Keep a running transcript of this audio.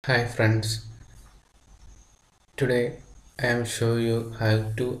Hi friends, today I am show you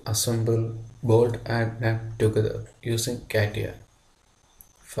how to assemble bolt and nut together using CATIA.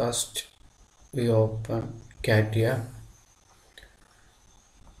 First we open CATIA,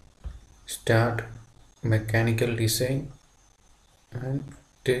 start mechanical design and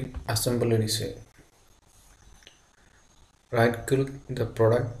take assembly design. Right click the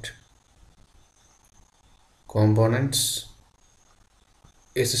product, components,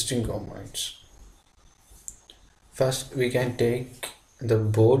 existing components. First we can take the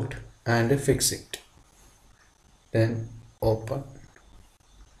bolt and fix it. Then open.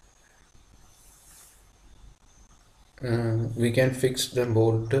 We can fix the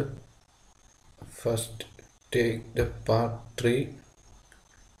bolt. First take the part 3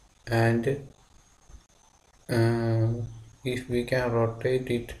 and if we can rotate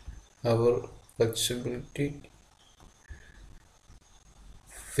it, our flexibility,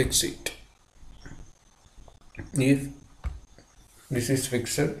 fix it. If this is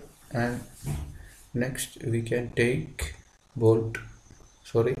fixed, and next we can take nut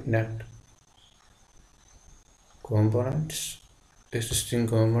components, existing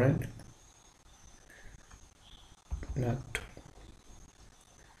component, nut,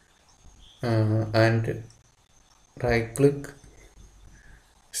 and right click,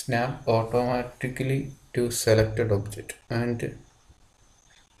 snap automatically to selected object and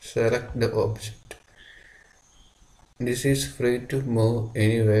select the object. This is free to move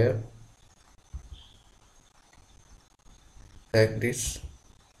anywhere like this.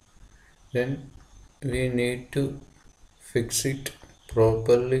 Then we need to fix it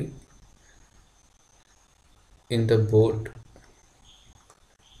properly in the board.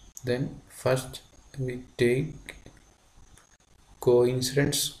 Then first we take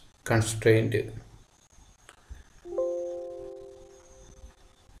coincidence constraint,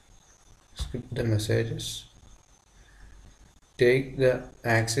 skip the messages, take the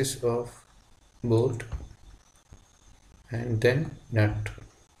axis of bolt and then nut.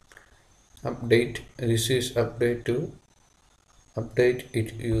 Update, this is update to update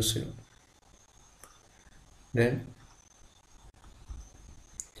it using. Then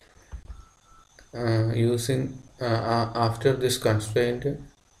after this constraint,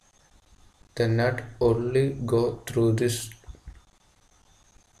 the nut only go through this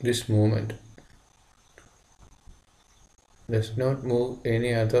movement, does not move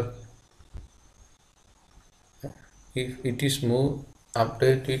any other. If it is moved,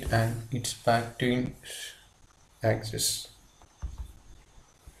 update it and it's back to its axis.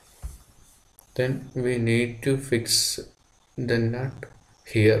 Then we need to fix the nut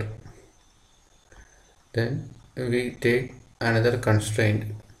here. Then we take another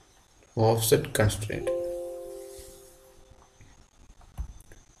constraint, offset constraint,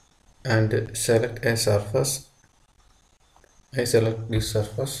 and select a surface. I select this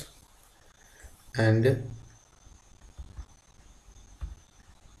surface and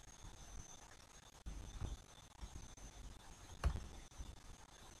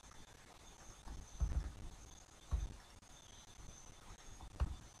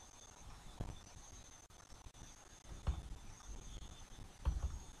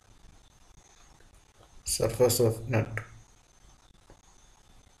surface of nut.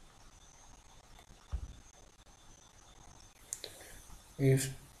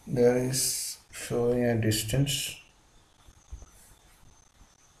 If there is showing a distance,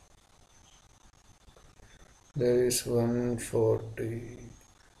 there is 140.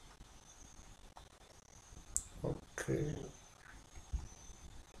 Okay.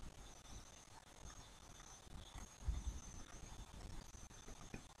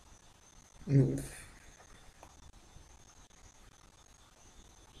 Mm,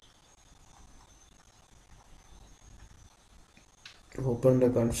 Open the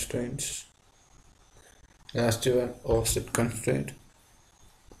constraints. Last one, offset constraint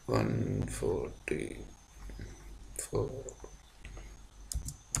 144.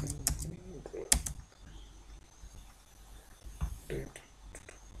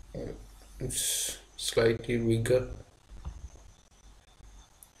 It's slightly bigger.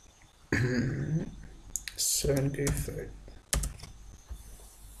 75.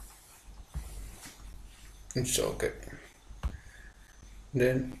 It's okay.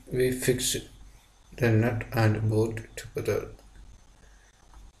 Then we fix the nut and bolt together.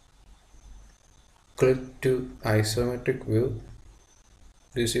 Click to isometric view.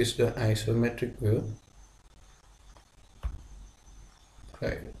 This is the isometric view.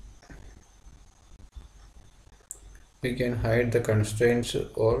 Right. We can hide the constraints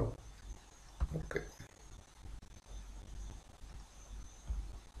or okay.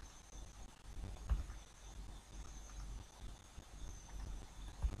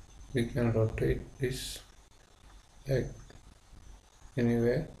 we can rotate this like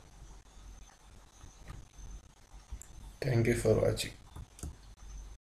anywhere. Thank you for watching.